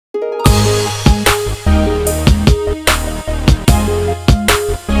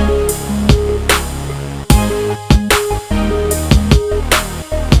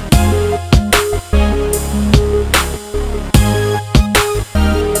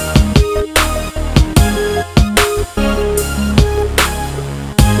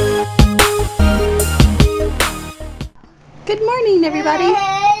morning, everybody.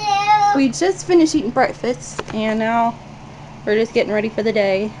 We just finished eating breakfast and now we're just getting ready for the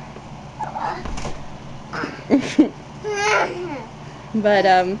day. But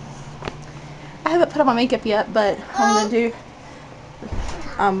I haven't put on my makeup yet, but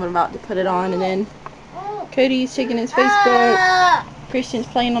I'm about to put it on, and then Cody's checking his Facebook. Christian's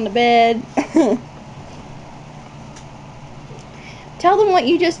playing on the bed. Tell them what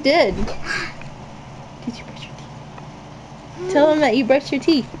you just did. Did you brush your teeth? Tell them that you brushed your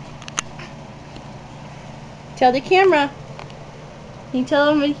teeth. Tell the camera. Can you tell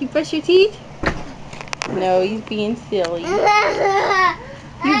them that you brushed your teeth? No, he's being silly.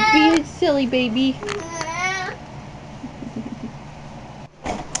 You're being silly, baby.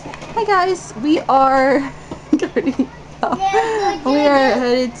 Hi guys, we are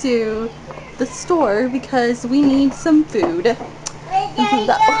headed to the store because we need some food.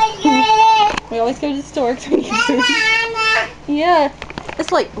 We always go to the store because we need food. Yeah,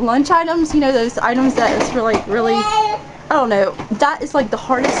 it's like lunch items, you know, those items that is for like really, I don't know, that is like the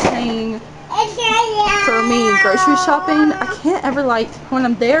hardest thing for me, grocery shopping. I can't ever, like, when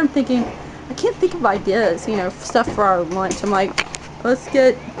I'm there, I'm thinking, I can't think of ideas, you know, stuff for our lunch. I'm like, let's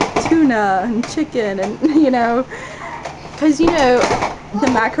get tuna and chicken and, you know, because, you know, the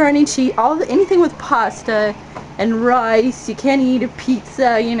macaroni and cheese, anything with pasta and rice, you can't eat a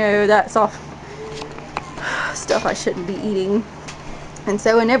pizza, you know, that's all stuff I shouldn't be eating. And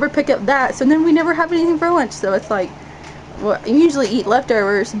so I never pick up that, so then we never have anything for lunch. So it's like, well, I usually eat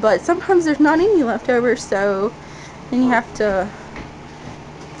leftovers, but sometimes there's not any leftovers, so then you have to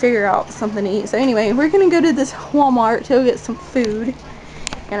figure out something to eat. So anyway, we're gonna go to this Walmart to go get some food,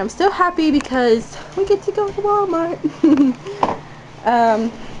 and I'm still happy because we get to go to Walmart.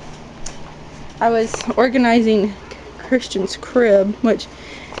 I was organizing Christian's crib, which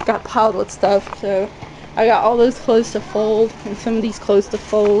got piled with stuff, so I got all those clothes to fold and some of these clothes to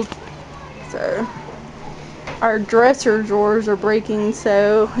fold. So our dresser drawers are breaking,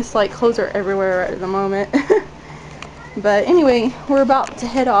 so it's like clothes are everywhere right at the moment. But anyway, we're about to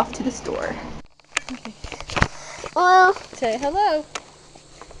head off to the store. Okay. Hello. Say hello.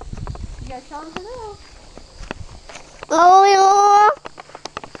 You guys tell them hello. Hello.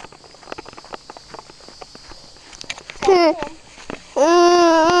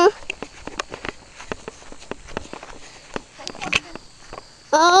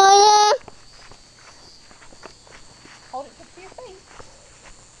 Oh, Hold it up to your face.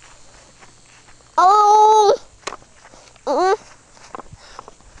 oh.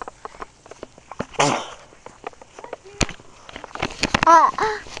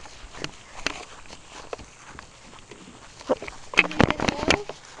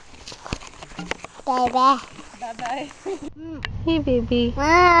 Baby. Bye-bye. Hey, baby.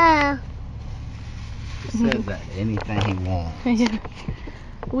 Wow. He says that anything he wants. Yeah.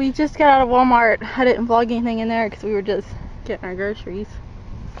 We just got out of Walmart. I didn't vlog anything in there because we were just getting our groceries.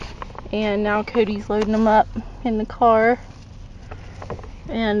 And now Cody's loading them up in the car.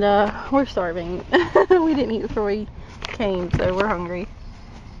 And we're starving. We didn't eat before we came, so we're hungry.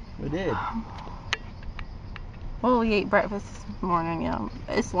 We did. Well, we ate breakfast this morning, yeah.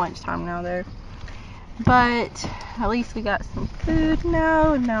 It's lunchtime now, though. But at least we got some food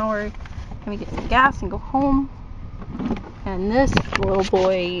now, and now we're gonna get some gas and go home. And this little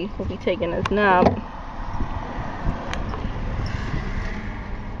boy will be taking his nap.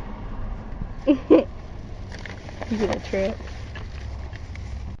 Look at that trip.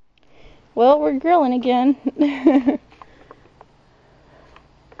 Well, we're grilling again.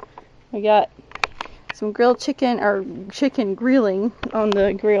 We got some grilled chicken, or chicken grilling on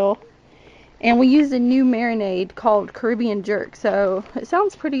the grill. And we used a new marinade called Caribbean Jerk, so it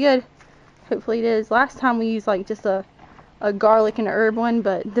sounds pretty good. Hopefully it is. Last time we used like just a garlic and herb one,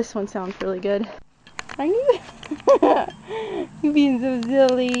 but this one sounds really good. Are you? You being so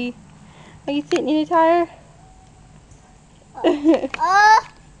silly. Are you sitting in a tire?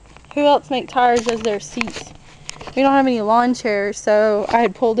 Who else make tires as their seats? We don't have any lawn chairs, so I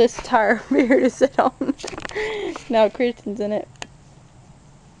had pulled this tire over here to sit on. Now Kristen's in it.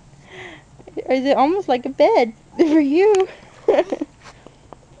 Is it almost like a bed for you?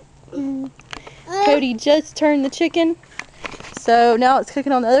 Cody just turned the chicken, so now it's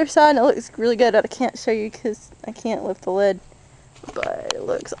cooking on the other side, and it looks really good. I can't show you because I can't lift the lid, but it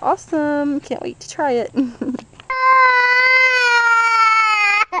looks awesome. Can't wait to try it.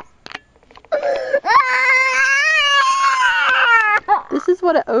 This is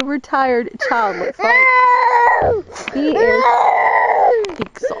what an overtired child looks like. He is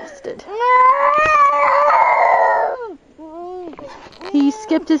exhausted. He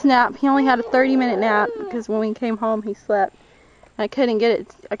skipped his nap. He only had a 30-minute nap because when we came home he slept. I couldn't get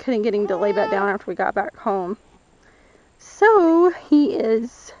him to lay back down after we got back home. So he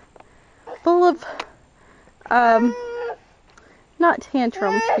is full of not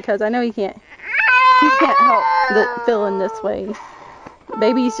tantrums, because I know he can't help the feeling this way.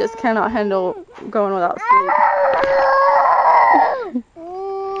 Babies just cannot handle going without sleep.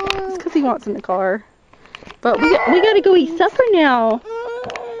 It's because he wants in the car. But we gotta go eat supper now.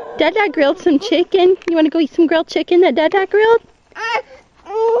 Dada grilled some chicken. You want to go eat some grilled chicken that Dada grilled?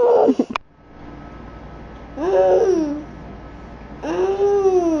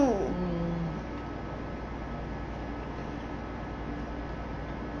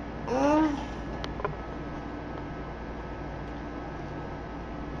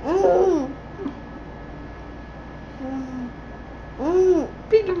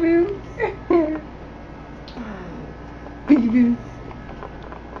 Peekaboo. Peekaboo.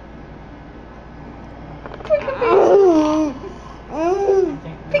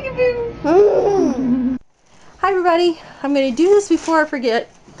 Hi everybody, I'm going to do this before I forget,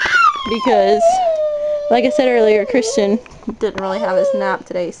 because like I said earlier, Christian didn't really have his nap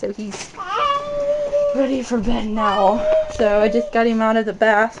today, so he's ready for bed now. So I just got him out of the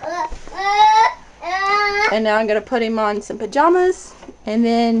bath, and now I'm going to put him on some pajamas and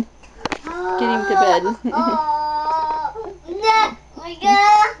then get him to bed.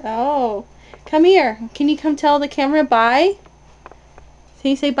 Oh, come here. Can you come tell the camera bye?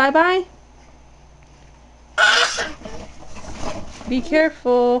 Can you say bye-bye? Be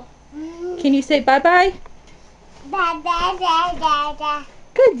careful. Can you say bye-bye?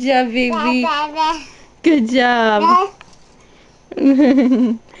 Good job, baby. Good job.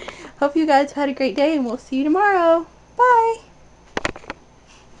 Hope you guys had a great day, and we'll see you tomorrow.